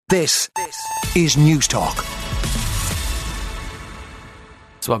This is News Talk.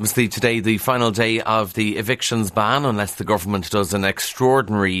 So obviously today, the final day of the evictions ban, unless the government does an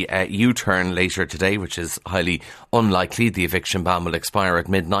extraordinary U-turn later today, which is highly unlikely. The eviction ban will expire at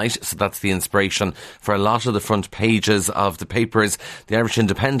midnight. So that's the inspiration for a lot of the front pages of the papers. The Irish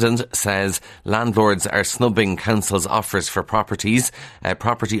Independent says landlords are snubbing councils' offers for properties.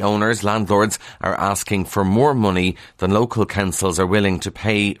 Property owners, landlords, are asking for more money than local councils are willing to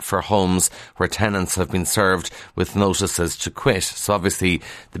pay for homes where tenants have been served with notices to quit. So obviously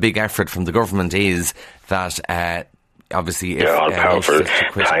the big effort from the government is that obviously they're all powerful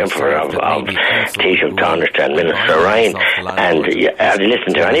triumpher of Taoiseach Taoiseach Minister Ryan, and I'd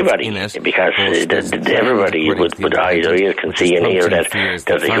listen to anybody because everybody with eyes or ears can see and hear that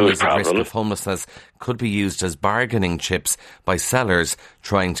there's a huge problem. Risk of homelessness could be used as bargaining chips by sellers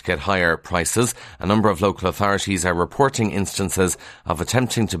trying to get higher prices. A number of local authorities are reporting instances of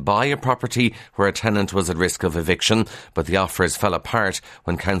attempting to buy a property where a tenant was at risk of eviction, but the offers fell apart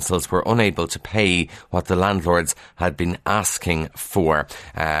when councils were unable to pay what the landlords had been asking for.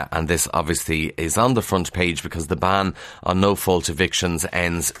 And this obviously is on the front page because the ban on no-fault evictions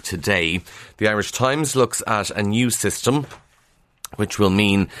ends today. The Irish Times looks at a new system which will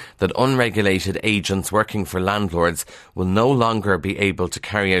mean that unregulated agents working for landlords will no longer be able to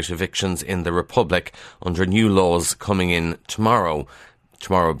carry out evictions in the Republic under new laws coming in tomorrow.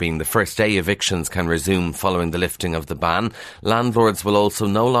 Tomorrow being the first day evictions can resume following the lifting of the ban. Landlords will also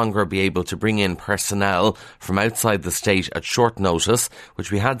no longer be able to bring in personnel from outside the state at short notice,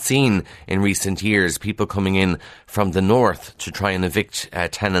 which we had seen in recent years, people coming in from the north to try and evict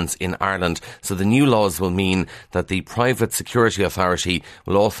tenants in Ireland. So the new laws will mean that the private security authority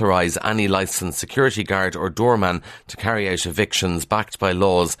will authorise any licensed security guard or doorman to carry out evictions backed by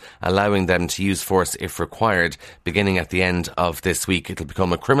laws, allowing them to use force if required. Beginning at the end of this week, it'll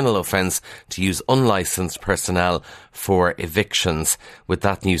become a criminal offence to use unlicensed personnel for evictions, with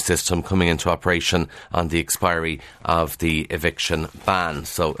that new system coming into operation on the expiry of the eviction ban.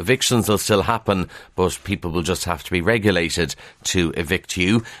 So evictions will still happen, but people will just have to be regulated to evict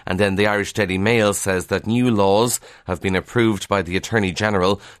you. And then the Irish Daily Mail says that new laws have been approved by the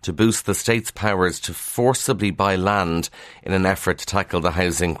Attorney-General to boost the state's powers to forcibly buy land in an effort to tackle the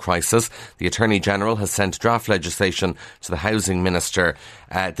housing crisis. The Attorney-General has sent draft legislation to the Housing Minister.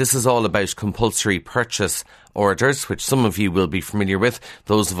 This is all about compulsory purchase orders, which some of you will be familiar with.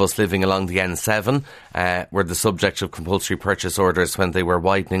 Those of us living along the N7 were the subject of compulsory purchase orders when they were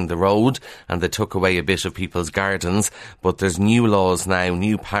widening the road and they took away a bit of people's gardens. But there's new laws now,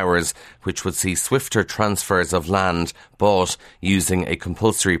 new powers, which would see swifter transfers of land bought using a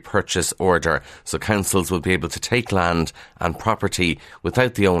compulsory purchase order. So councils will be able to take land and property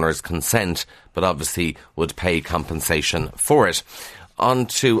without the owner's consent, but obviously would pay compensation for it. On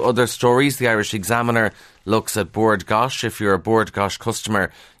to other stories. The Irish Examiner looks at Bord Gáis. If you're a Bord Gáis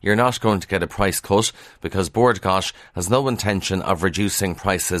customer, you're not going to get a price cut because Bord Gáis has no intention of reducing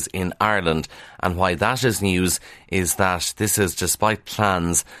prices in Ireland. And why that is news is that this is despite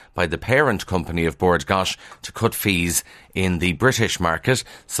plans by the parent company of Bord Gáis to cut fees in the British market.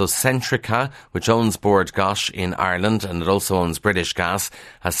 So Centrica, which owns Bord Gáis in Ireland and it also owns British Gas,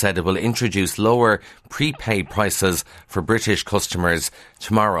 has said it will introduce lower prepaid prices for British customers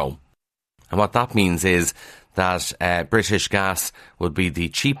tomorrow. And what that means is that British Gas would be the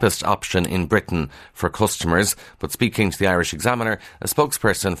cheapest option in Britain for customers. But speaking to the Irish Examiner, a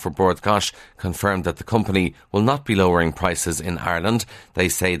spokesperson for Bord Gáis confirmed that the company will not be lowering prices in Ireland. They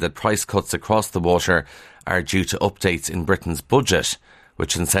say that price cuts across the water are due to updates in Britain's budget,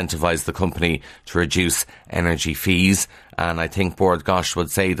 which incentivise the company to reduce energy fees. And I think Bord Gáis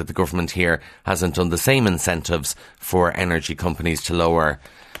would say that the government here hasn't done the same incentives for energy companies to lower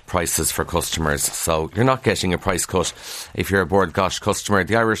prices for customers. So you're not getting a price cut if you're a Bord Gáis customer.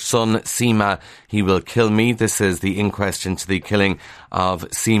 The Irish Sun, Seema, he will kill me. This is the inquest into the killing of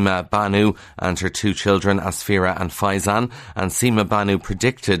Seema Banu and her two children, Asfira and Faizan. And Seema Banu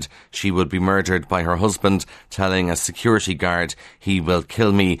predicted she would be murdered by her husband, telling a security guard, "He will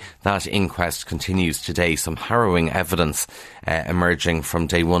kill me." That inquest continues today. Some harrowing evidence emerging from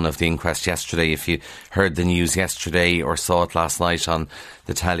day one of the inquest yesterday. If you heard the news yesterday or saw it last night on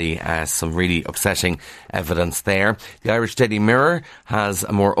the telly, some really upsetting evidence there. The Irish Daily Mirror has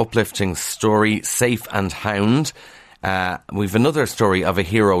a more uplifting story. Safe and Hound. We've another story of a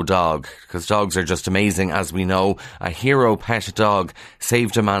hero dog, because dogs are just amazing, as we know. A hero pet dog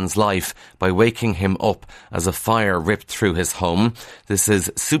saved a man's life by waking him up as a fire ripped through his home. This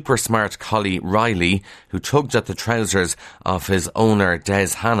is super smart collie Riley, who tugged at the trousers of his owner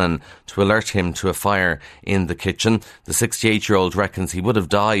Des Hannon to alert him to a fire in the kitchen. The 68-year-old reckons he would have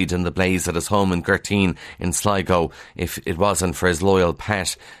died in the blaze at his home in Gerteen in Sligo if it wasn't for his loyal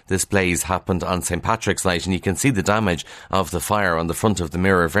pet. This blaze happened on St. Patrick's night, and you can see the damage of the fire on the front of the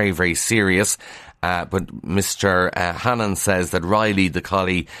mirror. Very, very serious. But Mr. Hannon says that Riley, the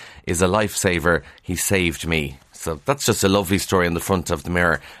collie, is a lifesaver. He saved me. So that's just a lovely story on the front of the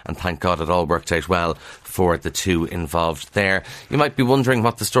mirror, and thank God it all worked out well for the two involved there. You might be wondering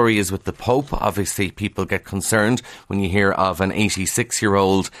what the story is with the Pope. Obviously, people get concerned when you hear of an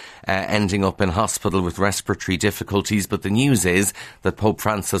 86-year-old ending up in hospital with respiratory difficulties, but the news is that Pope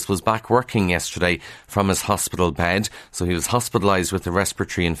Francis was back working yesterday from his hospital bed. So he was hospitalised with a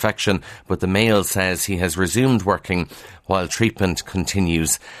respiratory infection, but the Mail says he has resumed working while treatment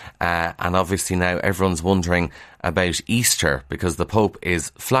continues. And obviously now everyone's wondering about Easter, because the Pope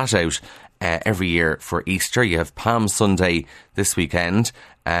is flat out every year for Easter. You have Palm Sunday this weekend.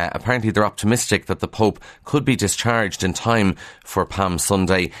 Apparently they're optimistic that the Pope could be discharged in time for Palm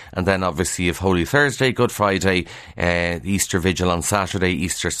Sunday, and then obviously you have Holy Thursday, Good Friday, the Easter Vigil on Saturday,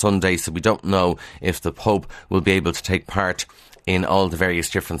 Easter Sunday. So we don't know if the Pope will be able to take part in all the various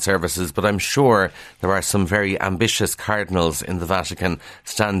different services, but I'm sure there are some very ambitious cardinals in the Vatican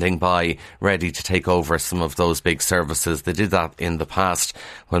standing by, ready to take over some of those big services. They did that in the past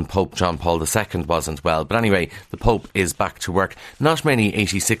when Pope John Paul II wasn't well. But anyway, the Pope is back to work. Not many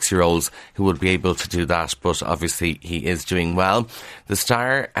 86-year-olds who would be able to do that, but obviously he is doing well. The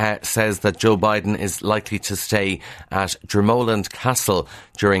Star says that Joe Biden is likely to stay at Dromoland Castle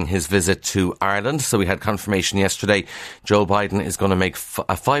during his visit to Ireland. So we had confirmation yesterday. Joe Biden is going to make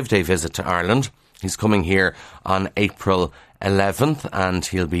a 5-day visit to Ireland. He's coming here on April 11th, and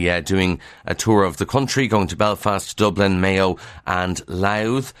he'll be doing a tour of the country, going to Belfast, Dublin, Mayo and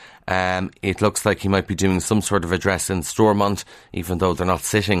Louth. It looks like he might be doing some sort of address in Stormont, even though they're not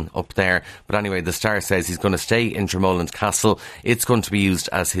sitting up there. But anyway, the Star says he's going to stay in Dromoland Castle. It's going to be used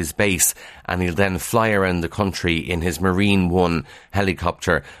as his base, and he'll then fly around the country in his Marine One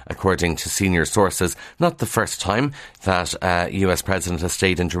helicopter, according to senior sources. Not the first time that a US president has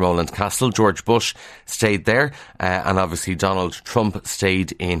stayed in Dromoland Castle. George Bush stayed there, and obviously Donald Trump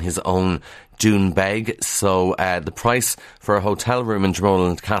stayed in his own Doonbeg. So the price for a hotel room in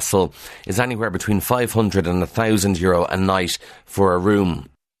Dromoland Castle is anywhere between €500 and €1,000 a night for a room.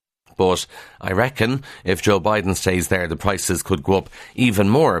 But I reckon if Joe Biden stays there, the prices could go up even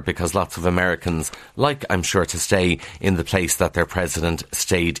more, because lots of Americans like, I'm sure, to stay in the place that their president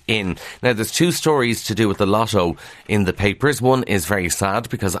stayed in. Now, there's two stories to do with the lotto in the papers. One is very sad,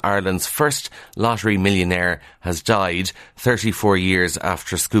 because Ireland's first lottery millionaire has died 34 years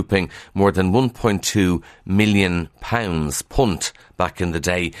after scooping more than £1.2 million punt back in the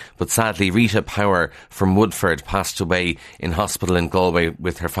day. But sadly, Rita Power from Woodford passed away in hospital in Galway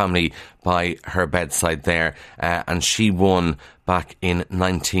with her family by her bedside there, and she won back in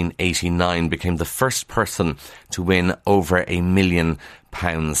 1989, became the first person to win over £1 million.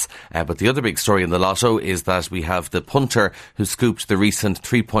 But the other big story in the lotto is that we have the punter who scooped the recent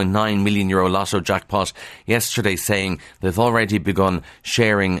 €3.9 million lotto jackpot yesterday, saying they've already begun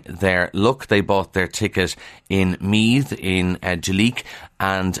sharing their luck. They bought their ticket in Meath in Duleek,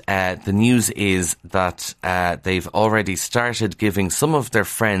 and the news is that they've already started giving some of their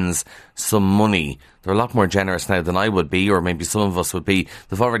friends some money. They're a lot more generous now than I would be, or maybe some of us would be.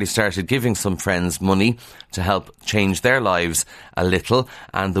 They've already started giving some friends money to help change their lives a little.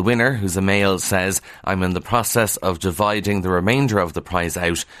 And the winner, who's a male, says, I'm in the process of dividing the remainder of the prize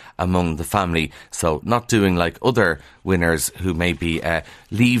out among the family. So not doing like other winners who maybe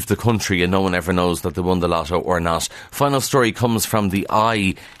leave the country and no one ever knows that they won the lotto or not. Final story comes from the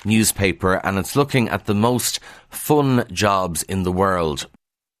I newspaper, and it's looking at the most fun jobs in the world,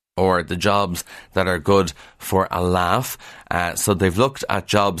 or the jobs that are good for a laugh. So they've looked at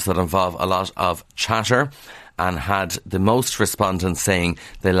jobs that involve a lot of chatter, and had the most respondents saying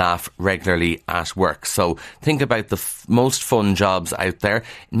they laugh regularly at work. So think about the most fun jobs out there.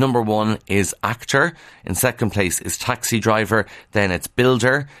 Number 1 is actor. In second place is taxi driver. Then it's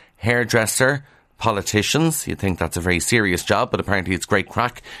builder, hairdresser, politicians. You'd think that's a very serious job, but apparently it's great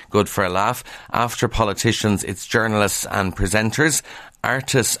crack, good for a laugh. After politicians, it's journalists and presenters,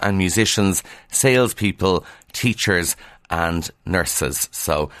 artists and musicians, salespeople, teachers and nurses.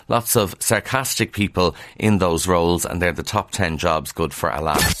 So lots of sarcastic people in those roles, and they're the top 10 jobs good for a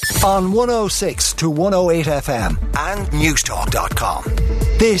laugh. On 106 to 108 FM and newstalk.com.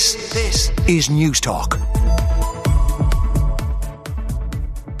 This is Newstalk.